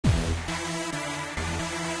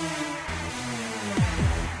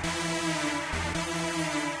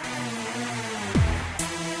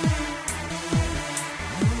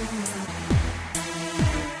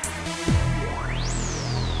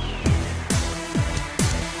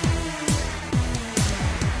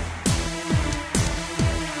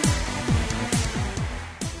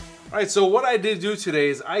Alright, so what I did do today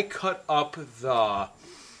is I cut up the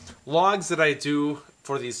logs that I do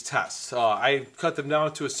for these tests. I cut them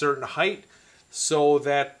down to a certain height so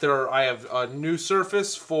that I have a new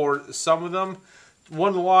surface for some of them.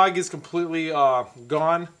 One log is completely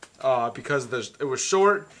gone because it was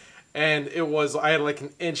short, and I had like an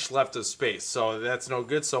inch left of space, so that's no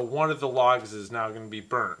good. So one of the logs is now going to be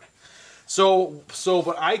burned.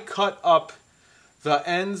 But I cut up the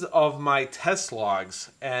ends of my test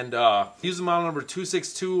logs and use the model number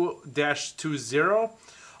 262-20.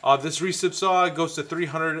 This recip saw goes to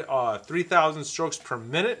 3,000 strokes per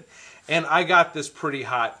minute, and I got this pretty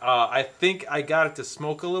hot. I think I got it to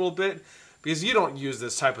smoke a little bit because you don't use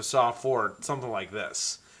this type of saw for something like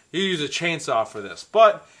this. You use a chainsaw for this.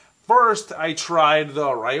 But first, I tried the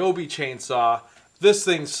Ryobi chainsaw. This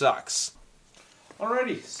thing sucks.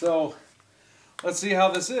 Alrighty, so let's see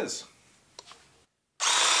how this is.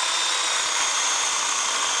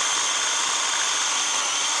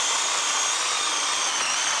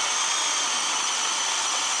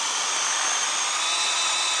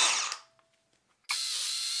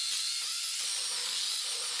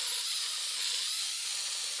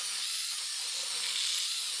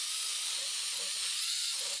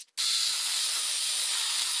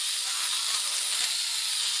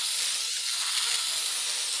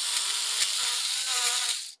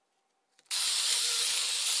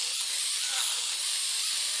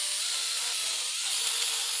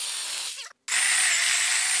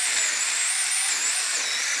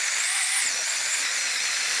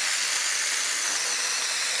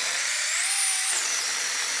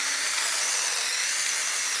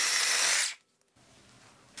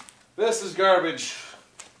 This is garbage.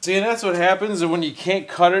 See, and that's what happens when you can't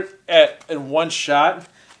cut it in one shot.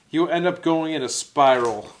 You end up going in a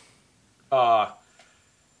spiral.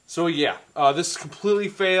 So yeah, this completely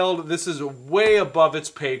failed. This is way above its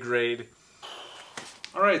pay grade.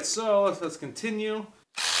 All right, so let's continue.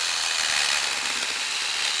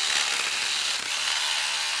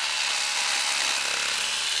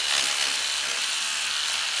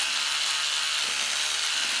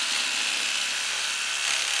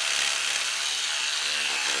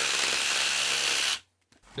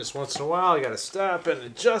 Just once in a while, you gotta stop and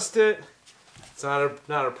adjust it. It's not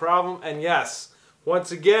a problem. And yes,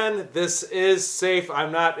 once again, this is safe.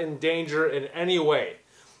 I'm not in danger in any way.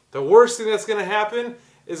 The worst thing that's gonna happen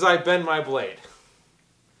is I bend my blade.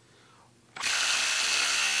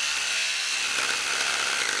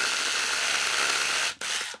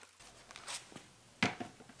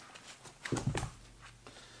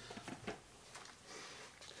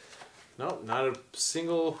 Nope, not a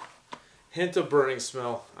single hint of burning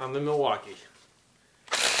smell on the Milwaukee.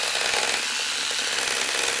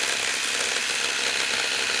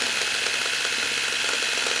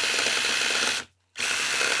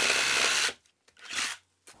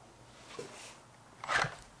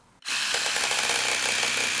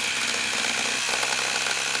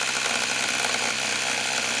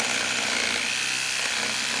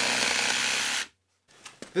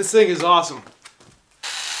 This thing is awesome.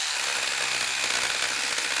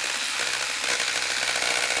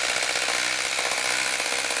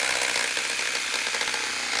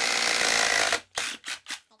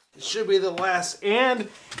 Should be the last, and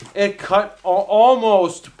it cut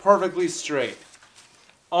almost perfectly straight.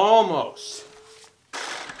 Almost.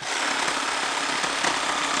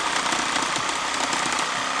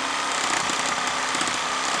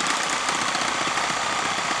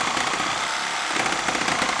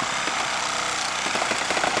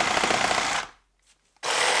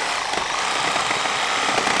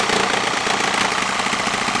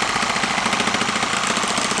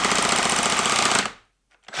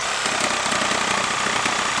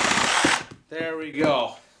 There we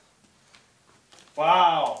go.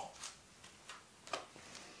 Wow.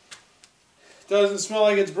 Doesn't smell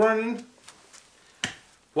like it's burning.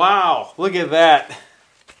 Wow, look at that.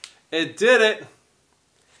 It did it.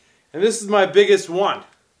 And this is my biggest one.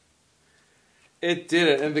 It did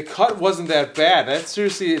it. And the cut wasn't that bad.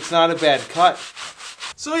 Seriously, it's not a bad cut.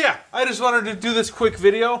 So yeah, I just wanted to do this quick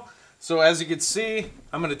video. So as you can see,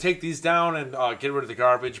 I'm going to take these down and get rid of the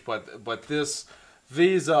garbage. But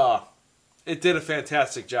it did a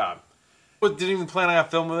fantastic job. But didn't even plan on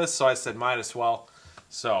filming this, so I said might as well.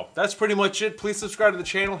 So that's pretty much it. Please subscribe to the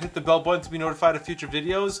channel, hit the bell button to be notified of future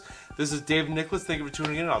videos. This is David Nicholas. Thank you for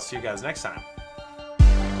tuning in, and I'll see you guys next time.